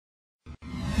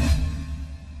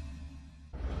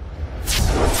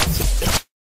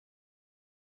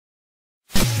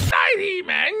night,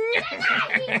 He-Man.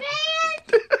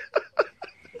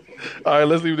 All right,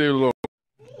 let's leave David alone.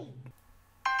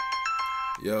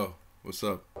 Yo, what's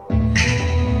up?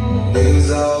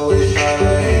 Niggas always try to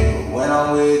hate, but when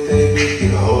I'm with they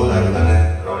get a whole lot of money.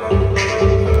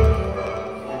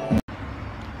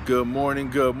 Good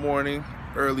morning.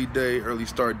 Early day, early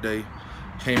start day.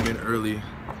 Came in early.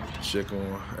 Check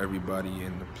on everybody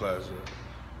in the plaza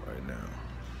right now.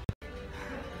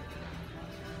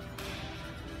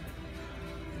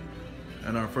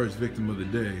 And our first victim of the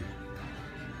day.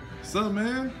 What's up,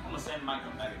 man? I'm gonna send Mike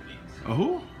a bag of dicks. A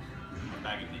who? A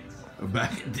bag of dicks. A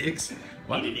bag of dicks?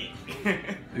 What? Eat a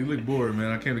dick. You look bored,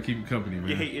 man. I came to keep you company, man.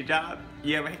 You hate your job?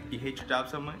 You hate your job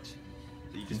so much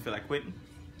that you just feel like quitting?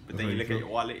 But then you look at your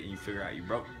wallet and you figure out you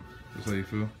broke. That's how you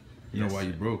feel? You know why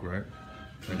you broke, right?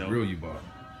 That grill you bought.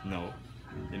 No.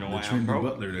 You know the why I'm broke?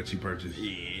 Butler that you purchased.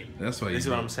 Yeah. That's why you This is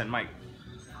what I'm saying, Mike.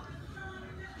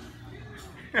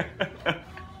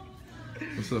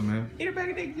 What's up, man? Eat a bag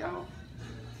of dicks, y'all.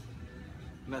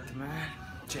 Nothing, man.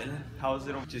 Chilling. How was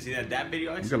it? Did you see that dad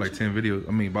video? You got like 10 videos.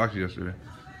 I mean, boxes yesterday.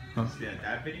 Huh? See that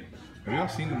dad video? Have y'all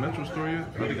seen the Metro story yet?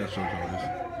 I think I showed y'all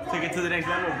this. Take it to the next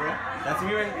level, bro. That's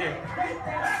me right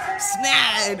there.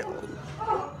 Snad!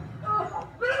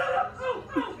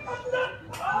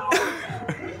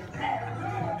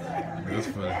 That's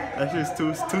funny. That's just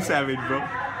too savage, bro.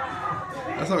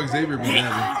 That's how Xavier be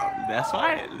having. That's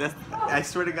why. I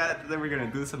swear to God that we're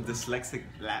gonna do some dyslexic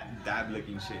dab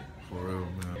looking shit. For real,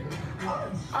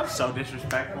 man. I'm so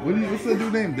disrespectful. What's the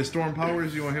dude name? The Storm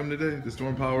Powers? You on him today? The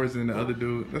Storm Powers and the other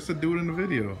dude. That's the dude in the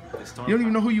video. You don't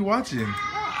even know who you watching.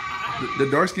 The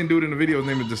dark skinned dude in the video, his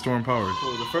name is The Storm Powers.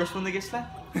 So the first one that gets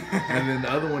slapped? And then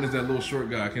the other one is that little short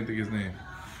guy. I can't think of his name.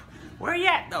 Where you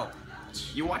at though?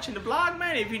 You watching the vlog,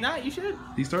 man? If you're not, you should.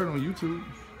 He started on YouTube.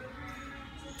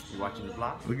 You watching the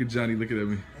vlog? Look at Johnny looking at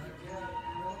me.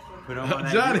 Put on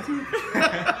that Johnny.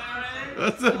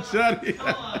 What's up, Johnny?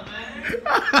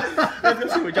 Let's go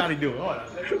see what Johnny doing. Hold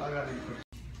on.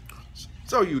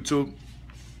 So YouTube,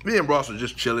 me and Ross were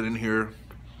just chilling in here.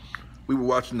 We were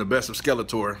watching the best of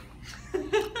Skeletor.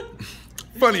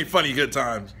 funny, good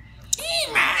times.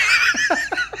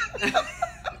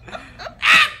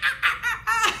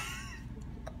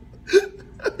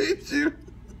 I hate you.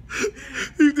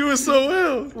 You're doing so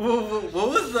well. What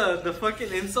was the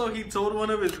fucking insult he told one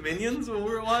of his minions when we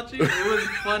were watching? It was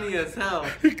funny as hell.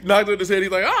 He knocked on his head.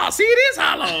 He's like, "Oh, see, it is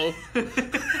hollow."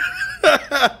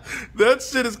 That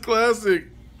shit is classic.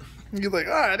 He's like,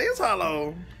 "Ah, it is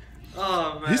hollow."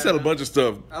 Oh man. He said a bunch of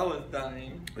stuff. I was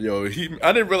dying. Yo,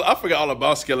 I forgot all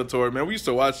about Skeletor, man. We used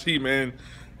to watch He-Man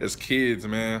as kids,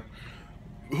 man.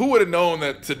 Who would have known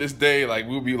that to this day, like,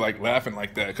 we'd be like laughing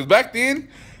like that? Because back then,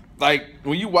 like,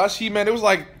 when you watch He-Man, it was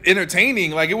like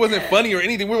entertaining. Like, it wasn't funny or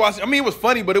anything. We were watching, I mean, it was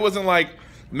funny, but it wasn't like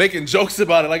making jokes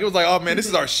about it. Like, it was like, oh man, this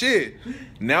is our shit.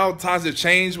 Now times have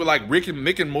changed with like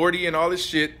Mick and Morty and all this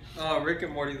shit. Oh, Rick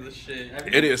and Morty's the shit.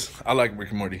 It is. I like Rick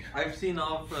and Morty. I've seen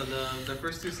all for the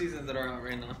first 2 seasons that are out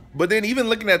right now. But then even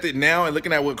looking at it now and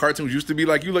looking at what cartoons used to be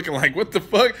like, you looking like, what the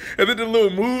fuck? And then the little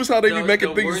moves, how they be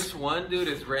making things. The worst one, dude,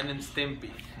 is Ren and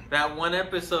Stimpy. That one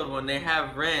episode when they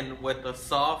have Ren with a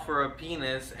saw for a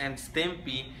penis and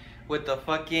Stimpy with a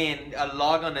fucking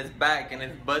log on his back and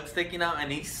his butt sticking out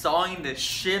and he's sawing the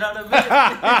shit out of it.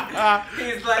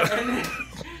 He's like, and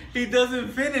he doesn't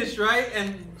finish, right?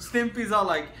 And Stimpy's all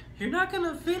like, "You're not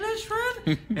gonna finish,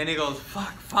 Ren?" And he goes,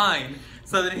 "Fuck, fine."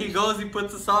 So then he goes, he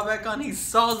puts the saw back on, he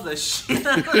saws the shit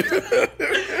out of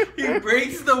it. He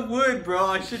breaks the wood, bro.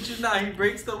 I shit you not. He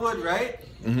breaks the wood, right?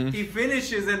 Mm-hmm. He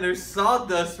finishes and there's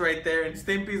sawdust right there. And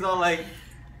Stimpy's all like,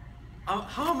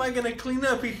 "How am I gonna clean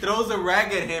up?" He throws a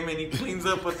rag at him and he cleans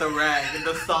up with the rag and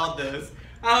the sawdust.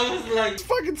 I was like, it's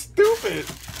fucking stupid.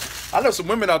 I know some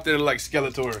women out there that like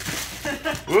Skeletor.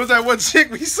 What was that one chick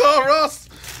we saw, Ross?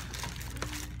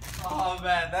 oh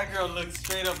man, that girl looks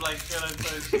straight up like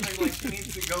Skeletor. She looks like she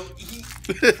needs to go eat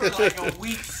for like a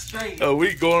week straight. A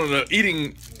week going on an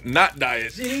eating not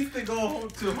diet. She needs to go home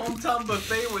to Hometown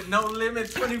Buffet with no limit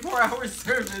 24-hour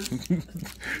service.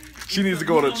 She needs to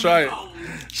go to try it.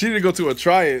 She need to go to a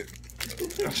try it.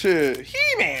 Shit.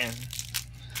 He-Man.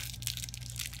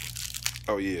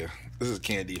 Oh yeah, this is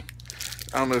candy.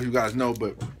 I don't know if you guys know,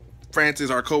 but Francis,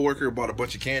 our coworker, bought a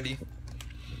bunch of candy.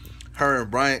 Her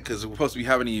and Bryant, because we're supposed to be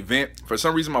having an event. For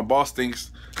some reason, my boss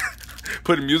thinks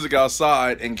putting music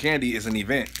outside and candy is an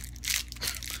event.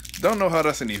 Don't know how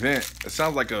that's an event. It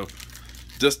sounds like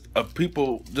just a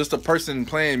person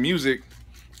playing music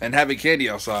and having candy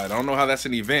outside. I don't know how that's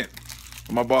an event.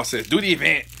 But my boss said, "Do the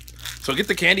event. So get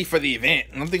the candy for the event."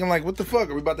 And I'm thinking like, what the fuck?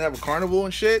 Are we about to have a carnival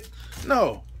and shit?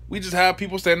 No. We just have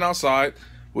people standing outside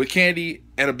with candy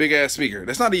and a big ass speaker.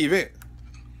 That's not the event.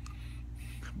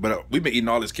 But we've been eating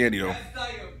all this candy though. That's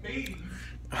diabetes.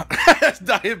 That's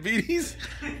diabetes.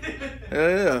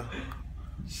 Yeah.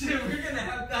 Shit, we're gonna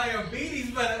have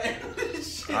diabetes, but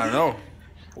shit. I know.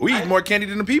 We eat more candy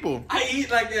than the people. I eat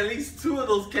like at least 2 of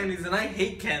those candies, and I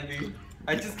hate candy.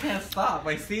 I just can't stop.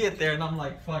 I see it there, and I'm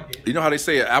like, fuck it. You know how they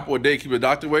say an apple a day keep a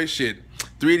doctor away? Shit.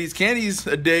 3 of these candies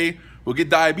a day will get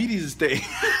diabetes this day.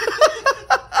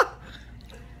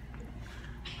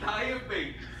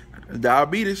 Diabetes.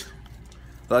 Diabetes.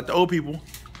 Like the old people.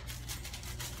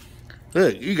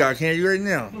 Look, you got candy right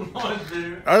now.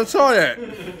 I saw that.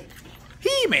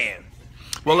 He-Man.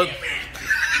 Well, look.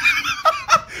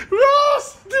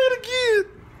 Ross, do it again.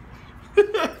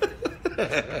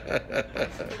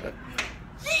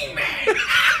 He-Man.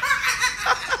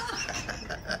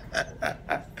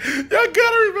 Y'all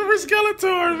gotta remember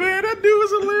Skeletor, man. That dude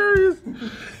was hilarious.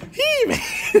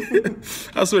 He-Man.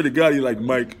 I swear to God, he like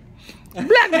Mike.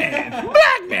 Black man,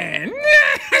 black man.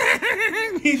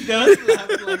 He does laugh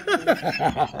like this.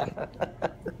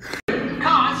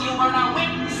 Because you were a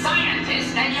whip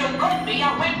scientist and you could be a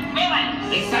whip villain.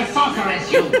 It's the sorceress,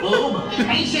 you boob.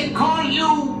 They should call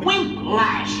you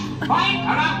Wimplash. Fight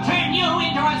or I'll turn you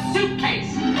into a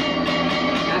suitcase.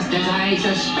 Just as I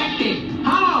suspected.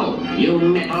 Hello, you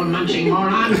metal-munching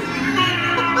moron.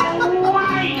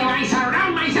 Why do I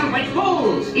surround myself with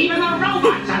fools? Even the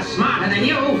robots are smarter than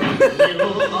you. You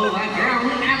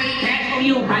overgrown alley cat.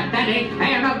 You pathetic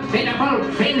pair of pitiful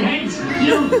pinheads.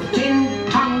 You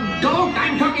tin-tongued dope.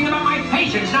 I'm talking about my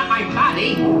patients, not my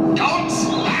party. Dolts,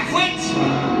 half-wits,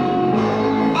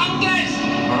 bunglers,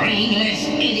 brainless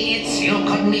idiots. You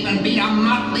couldn't even beat a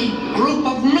motley group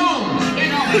of gnomes.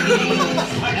 Get over here, you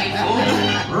pretty fool.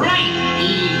 Right,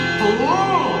 ye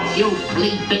fools, you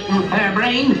flea-bitten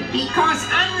fur-brain. Because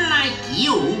unlike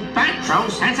you,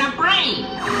 Petros has a brain.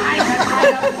 I could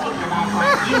write a book about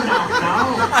what you don't know.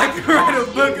 I could write a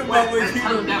book about what you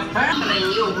don't know. Rumbling,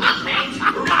 you meatheads.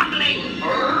 Rumbling,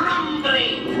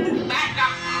 rumbling. Back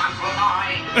up, muscle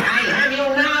boy. I have you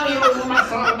now, you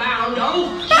muscle-bound oaf.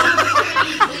 You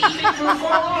silly flea-bitten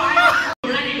fool.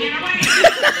 Let him get away.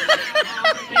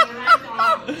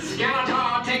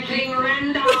 Skeletor to King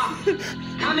Randor.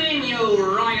 Come in, you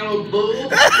royal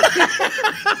boob.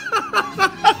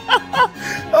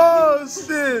 Oh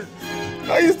shit!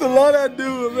 I used to love that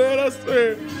dude, man. I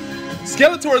swear.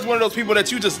 Skeletor is one of those people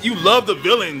that you love the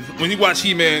villain when you watch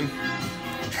He-Man.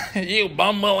 You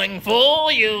bumbling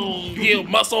fool! You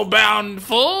muscle-bound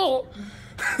fool!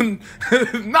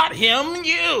 Not him,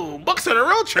 you! Books are the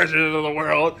real treasures of the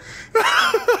world.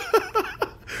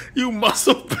 You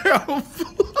muscle-bound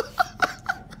fool!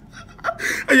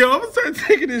 Hey, yo, I'm gonna start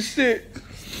taking this shit.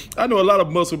 I know a lot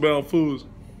of muscle-bound fools.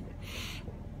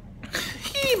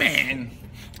 He-Man.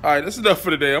 All right, that's enough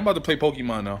for today. I'm about to play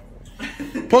Pokemon now.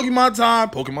 Pokemon time.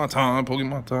 Pokemon time.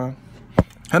 Pokemon time.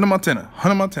 Hannah Montana.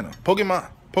 Hannah Montana. Pokemon.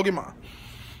 Pokemon.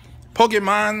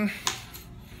 Pokemon.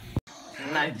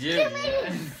 Nigeria.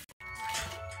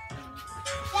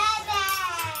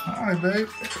 Hi, babe.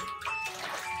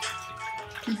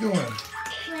 What you doing?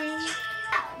 Playing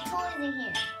toys in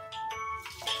here.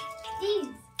 These.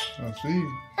 I see.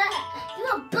 You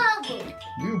a bubble.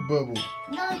 You a bubble.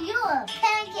 No, you a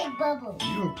pancake bubble.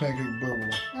 You a pancake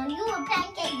bubble. No, you a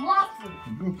pancake waffle.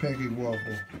 You a pancake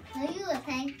waffle. No, you a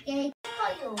pancake. I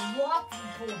call you a waffle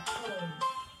boy.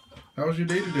 How was your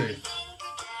day today?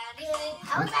 Good.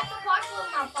 I was at the park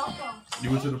with my papa. You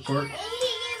went to the park? And he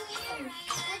gave me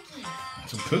some cookies.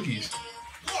 Some cookies.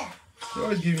 Yeah. They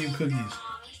always give you cookies.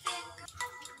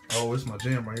 Oh, it's my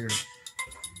jam right here.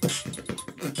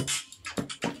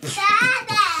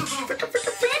 Dada!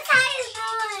 That's how you do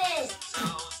it.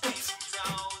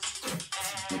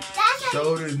 That's how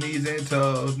Shoulders, knees and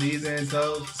toes,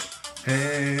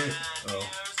 head. Oh.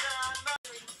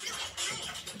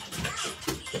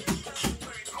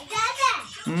 Dada!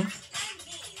 Hmm?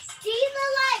 These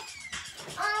are like,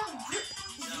 drums.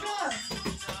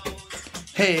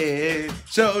 Head,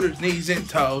 shoulders, knees and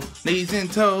toes,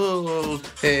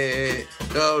 head,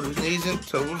 shoulders, knees and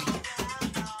toes.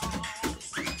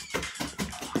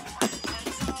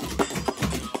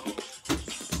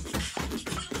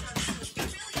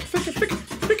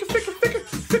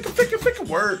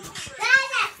 Word.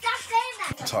 Dada, stop saying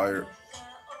that. I'm tired.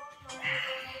 You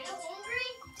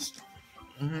hungry?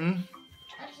 Mm-hmm.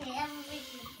 Okay, I'm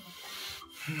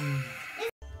making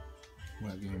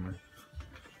Whack gamer.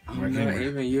 You're not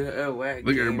even, you're a whack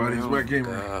Look at gamer. everybody, he's Oh whack my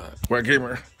gamer. God. Whack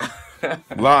gamer.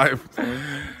 Live.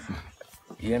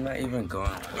 You're not even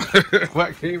going.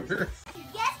 Whack gamer.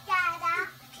 Yes, Dada.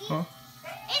 Huh?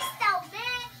 It's so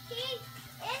big.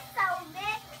 It's so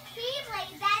big. He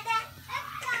plays that.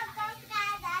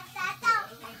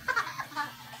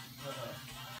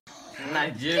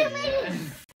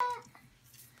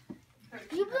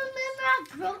 remember I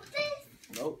broke this?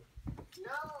 Nope.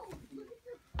 No. Look at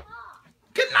the top.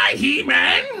 Good night,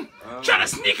 He-Man. Trying to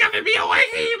sneak up and be away,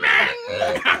 He-Man.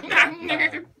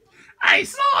 I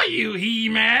saw you,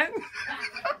 He-Man.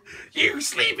 You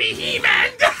sleepy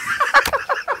He-Man.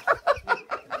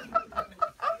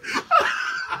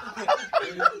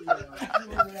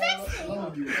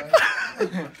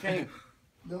 Okay.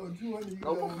 No,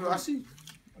 I see.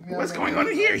 What's going on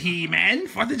in here, He-Man?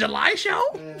 4th of July show?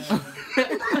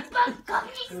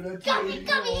 Gummy,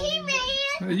 He-Man.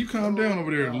 Hey, you calm down over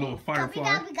there, little firefly.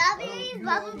 Gummy,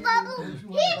 bubble, bubble,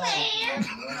 He-Man.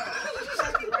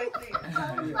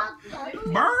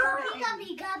 Burr.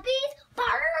 Gummy,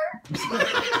 burr. That's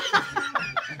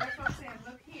what I'm saying.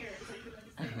 Look here.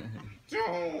 You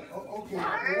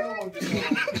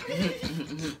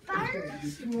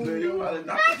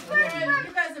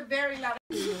guys are very loud.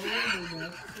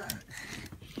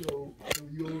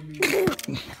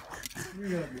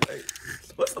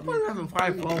 What's the point of having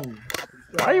 5 phones?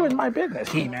 Why are you in my business,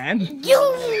 He-Man?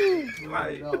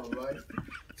 Like,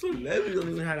 so Levy don't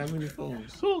even have that many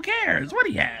phones. Who cares what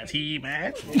he has,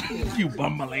 He-Man? You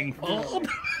bumbling fool.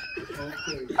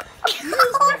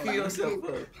 Kill yourself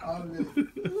up. Turn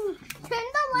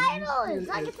the light on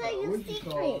so I can tell you a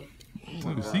secret. It's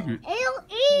not a secret. Ew,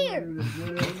 ear.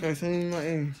 Okay, send me my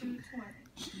ear.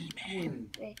 He-Man.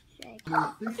 Dad, I'm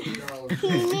gonna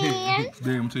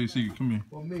tell you a secret. Come here.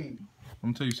 For me.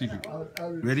 I'm gonna tell you a secret.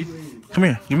 Ready? Come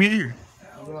here. Give me your ear.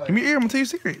 Give me your ear. I'm gonna tell you a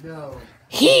secret. No.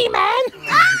 He-Man.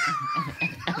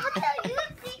 I'm gonna tell you a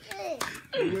secret.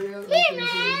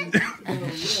 He-Man.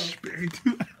 Very too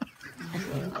loud.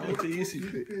 I'm gonna tell you a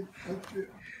secret.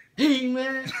 Hey,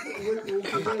 man.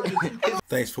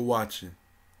 Thanks for watching.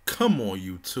 Come on,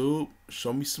 YouTube.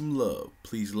 Show me some love.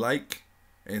 Please like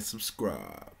and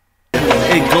subscribe.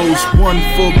 It goes 1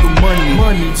 for the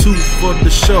money, 2 for the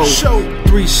show,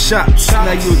 3 shots.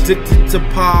 Now you addicted to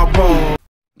Pyro.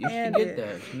 You should get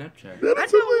that Snapchat. I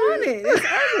don't want it. It's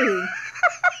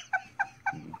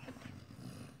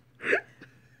ugly.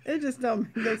 It just don't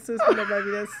make no sense for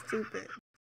nobody. That's stupid.